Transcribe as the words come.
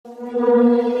Hello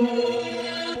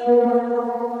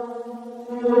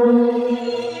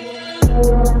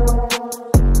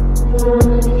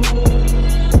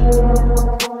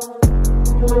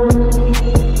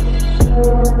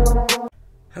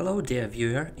dear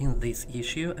viewer, in this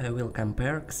issue I will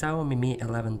compare Xiaomi Mi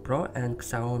 11 Pro and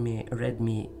Xiaomi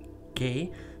Redmi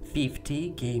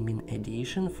K50 Gaming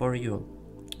Edition for you.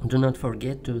 Do not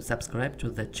forget to subscribe to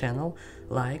the channel,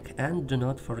 like, and do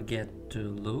not forget to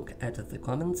look at the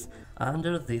comments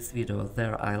under this video,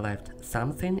 there I left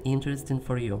something interesting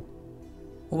for you.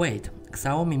 Weight: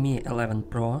 Xiaomi Mi 11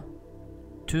 Pro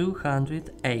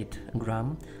 208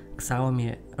 gram,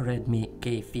 Xiaomi Redmi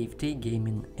K50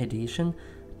 Gaming Edition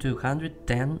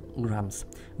 210 grams.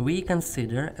 We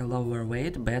consider a lower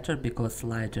weight better because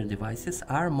lighter devices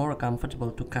are more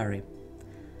comfortable to carry.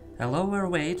 A lower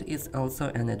weight is also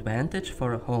an advantage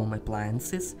for home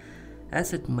appliances,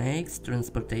 as it makes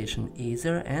transportation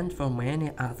easier and for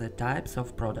many other types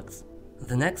of products.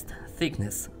 The next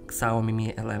thickness: Xiaomi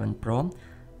Mi 11 Pro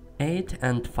 8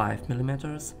 and 5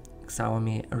 mm,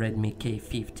 Xiaomi Redmi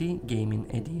K50 Gaming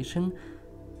Edition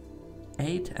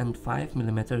 8 and 5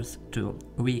 mm too.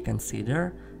 We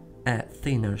consider a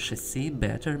thinner chassis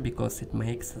better because it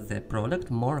makes the product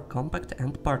more compact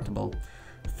and portable.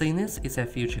 Thinness is a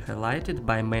feature highlighted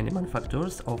by many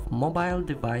manufacturers of mobile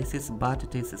devices, but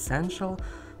it is essential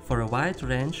for a wide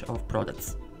range of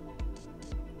products.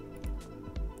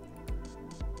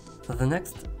 The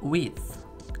next width: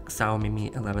 Xiaomi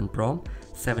Mi 11 Pro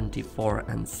 74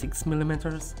 and 6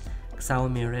 mm,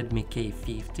 Xiaomi Redmi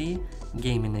K50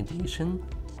 Gaming Edition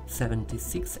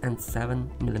 76 and 7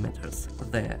 mm.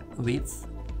 The width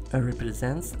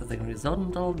represents the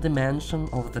horizontal dimension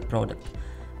of the product.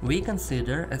 We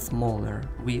consider a smaller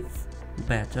width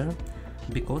better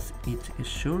because it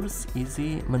assures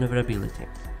easy maneuverability.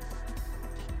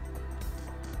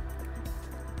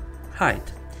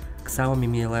 Height: Xiaomi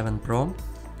Mi 11 Pro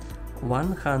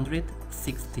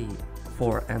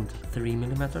 164 and 3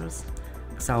 mm,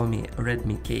 Xiaomi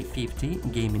Redmi K50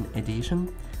 Gaming Edition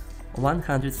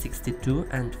 162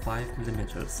 and 5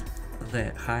 mm.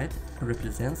 The height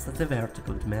represents the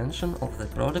vertical dimension of the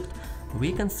product.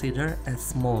 We consider a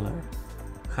smaller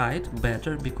height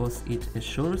better because it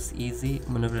assures easy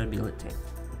maneuverability.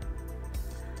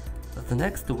 The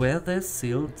next: weather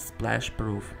sealed splash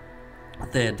proof.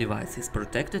 The device is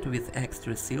protected with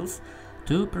extra seals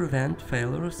to prevent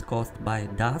failures caused by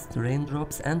dust,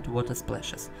 raindrops and water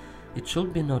splashes. It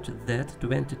should be noted that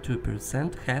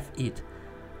 22% have it,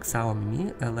 Xiaomi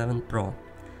Mi 11 Pro,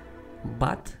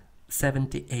 but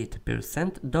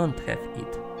 78% don't have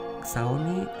it,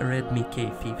 Xiaomi Redmi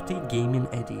K50 Gaming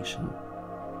Edition.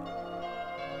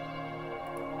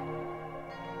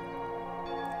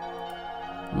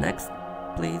 Next,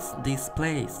 please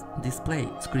display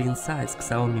screen size: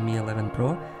 Xiaomi Mi 11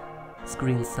 Pro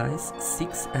screen size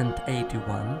 6 and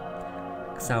 81,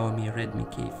 Xiaomi Redmi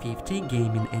K50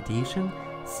 Gaming Edition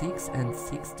 6 and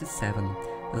 67.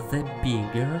 The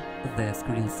bigger the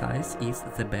screen size is,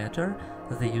 the better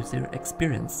the user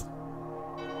experience.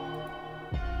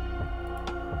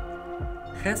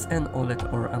 Has an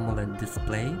OLED or AMOLED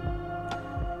display?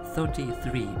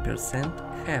 33%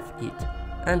 have it,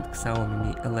 and Xiaomi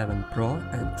Mi 11 Pro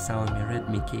and Xiaomi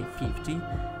Redmi K50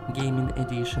 Gaming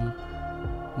Edition,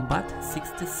 but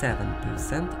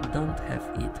 67% don't have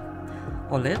it.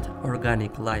 OLED,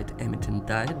 organic light emitting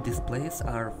dye displays,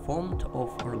 are formed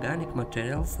of organic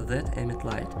materials that emit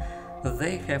light.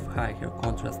 They have higher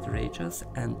contrast ratios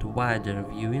and wider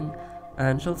viewing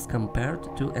angles compared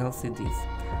to LCDs.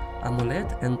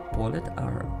 AMOLED and OLED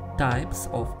are types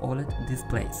of OLED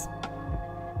displays.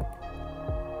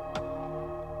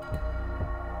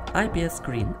 IPS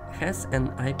screen. Has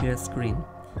an IPS screen.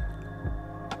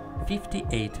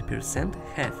 58%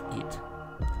 have it,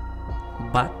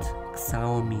 but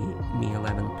Xiaomi Mi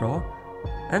 11 Pro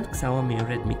and Xiaomi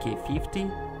Redmi K50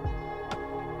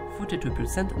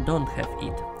 42% don't have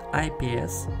it.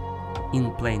 IPS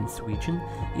in-plane switching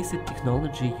is a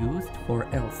technology used for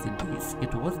LCDs.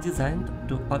 It was designed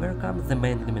to overcome the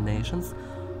main limitations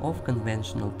of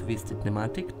conventional twisted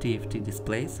pneumatic TFT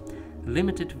displays,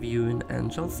 limited viewing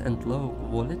angles and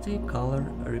low-quality color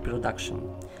reproduction.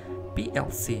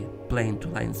 PLC,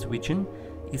 plane-to-line switching,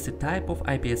 is a type of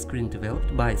IPS screen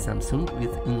developed by Samsung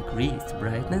with increased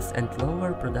brightness and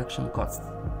lower production costs.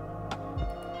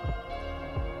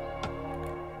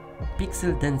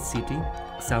 Pixel density: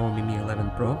 Xiaomi Mi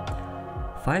 11 Pro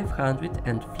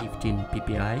 515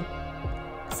 ppi,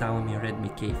 Xiaomi Redmi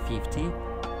K50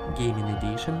 Gaming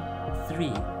Edition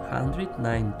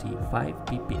 395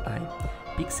 ppi.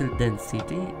 Pixel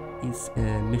density is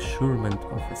a measurement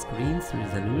of a screen's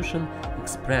resolution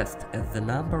expressed as the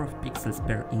number of pixels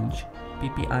per inch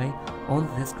 (ppi) on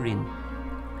the screen.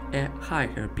 A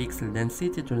higher pixel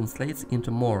density translates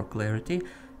into more clarity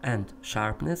and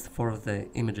sharpness for the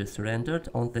images rendered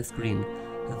on the screen,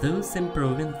 thus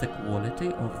improving the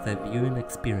quality of the viewing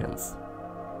experience.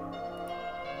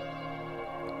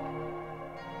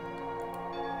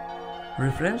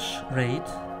 Refresh rate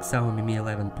Xiaomi Mi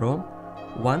 11 Pro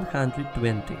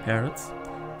 120 Hz,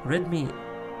 Redmi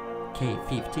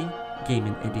K50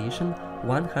 Gaming Edition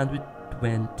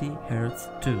 120 Hz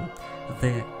too.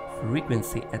 The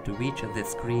frequency at which the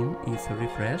screen is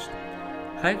refreshed.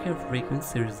 Higher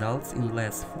frequency results in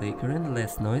less flickering,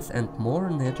 less noise and more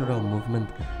natural movement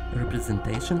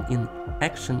representation in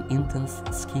action-intense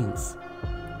skins.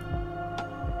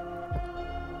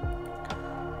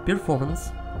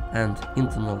 Performance and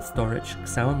internal storage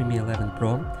Xiaomi Mi 11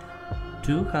 Pro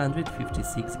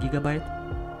 256GB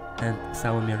and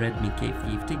Xiaomi Redmi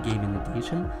K50 Gaming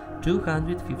Edition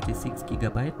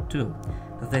 256GB too.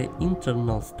 The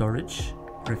internal storage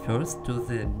refers to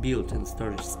the built-in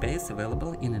storage space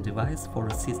available in a device for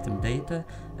system data,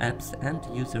 apps and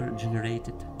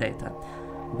user-generated data.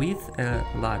 With a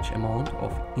large amount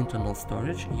of internal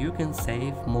storage, you can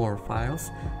save more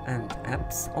files and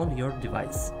apps on your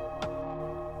device.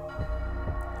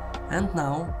 And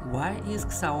now, why is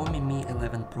Xiaomi Mi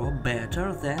 11 Pro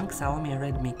better than Xiaomi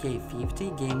Redmi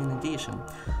K50 Gaming Edition?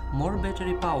 More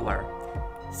battery power,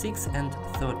 6 and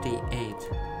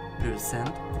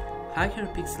 38%, higher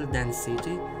pixel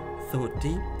density,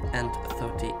 30 and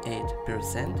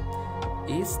 38%,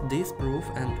 is disc-proof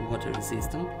and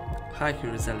water-resistant, higher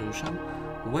resolution,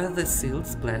 weather-sealed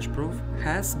splash-proof,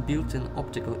 has built-in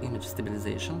optical image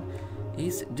stabilization,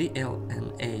 is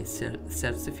DLNA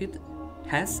certified,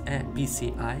 has a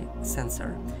BCI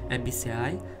sensor. A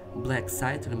BCI, black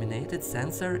side illuminated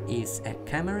sensor, is a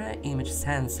camera image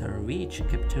sensor which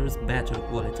captures better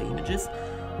quality images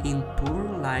in poor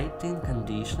lighting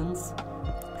conditions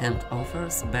and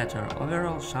offers better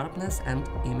overall sharpness and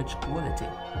image quality.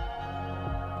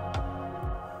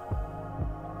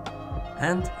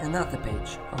 And another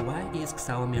page. Why is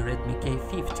Xiaomi Redmi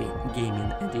K50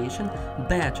 Gaming Edition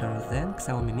better than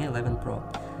Xiaomi Mi 11 Pro?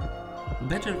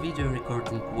 Better video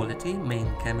recording quality,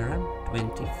 main camera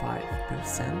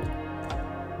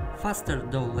 25%, faster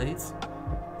downloads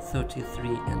 33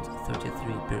 and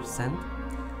 33%,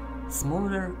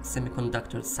 smaller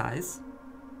semiconductor size,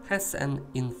 has an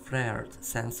infrared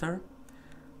sensor,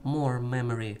 more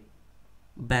memory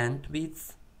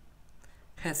bandwidth,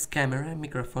 has camera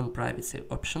microphone privacy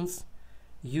options,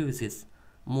 uses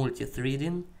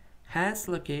multi-threading, has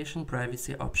location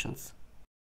privacy options.